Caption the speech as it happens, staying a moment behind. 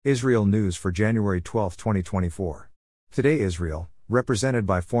Israel News for January 12, 2024. Today Israel, represented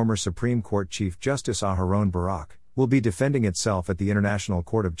by former Supreme Court Chief Justice Aharon Barak, will be defending itself at the International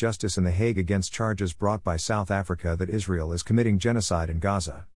Court of Justice in The Hague against charges brought by South Africa that Israel is committing genocide in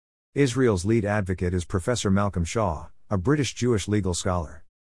Gaza. Israel's lead advocate is Professor Malcolm Shaw, a British Jewish legal scholar.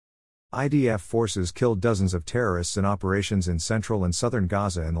 IDF forces killed dozens of terrorists in operations in central and southern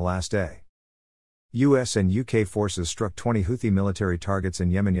Gaza in the last day. US and UK forces struck 20 Houthi military targets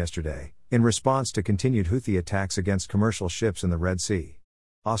in Yemen yesterday, in response to continued Houthi attacks against commercial ships in the Red Sea.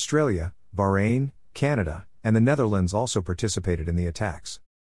 Australia, Bahrain, Canada, and the Netherlands also participated in the attacks.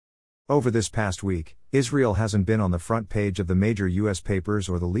 Over this past week, Israel hasn't been on the front page of the major US papers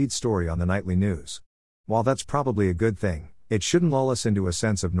or the lead story on the nightly news. While that's probably a good thing, it shouldn't lull us into a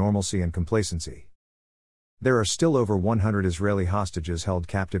sense of normalcy and complacency. There are still over 100 Israeli hostages held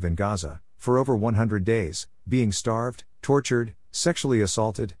captive in Gaza, for over 100 days, being starved, tortured, sexually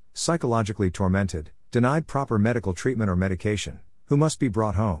assaulted, psychologically tormented, denied proper medical treatment or medication, who must be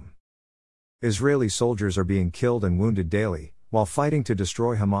brought home. Israeli soldiers are being killed and wounded daily, while fighting to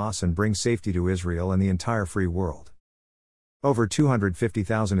destroy Hamas and bring safety to Israel and the entire free world. Over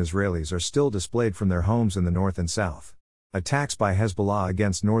 250,000 Israelis are still displaced from their homes in the north and south. Attacks by Hezbollah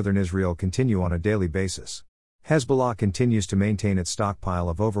against northern Israel continue on a daily basis. Hezbollah continues to maintain its stockpile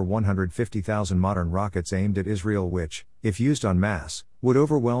of over 150,000 modern rockets aimed at Israel which, if used en masse, would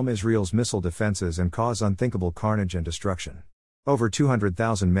overwhelm Israel's missile defenses and cause unthinkable carnage and destruction. Over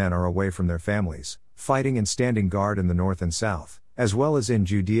 200,000 men are away from their families, fighting and standing guard in the north and south, as well as in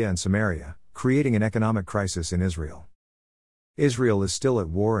Judea and Samaria, creating an economic crisis in Israel. Israel is still at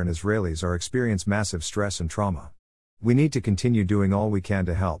war and Israelis are experiencing massive stress and trauma. We need to continue doing all we can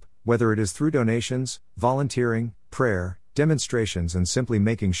to help, whether it is through donations, volunteering, prayer, demonstrations, and simply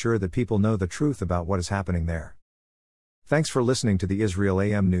making sure that people know the truth about what is happening there. Thanks for listening to the Israel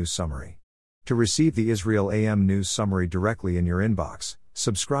AM News Summary. To receive the Israel AM News Summary directly in your inbox,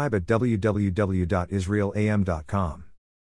 subscribe at www.israelam.com.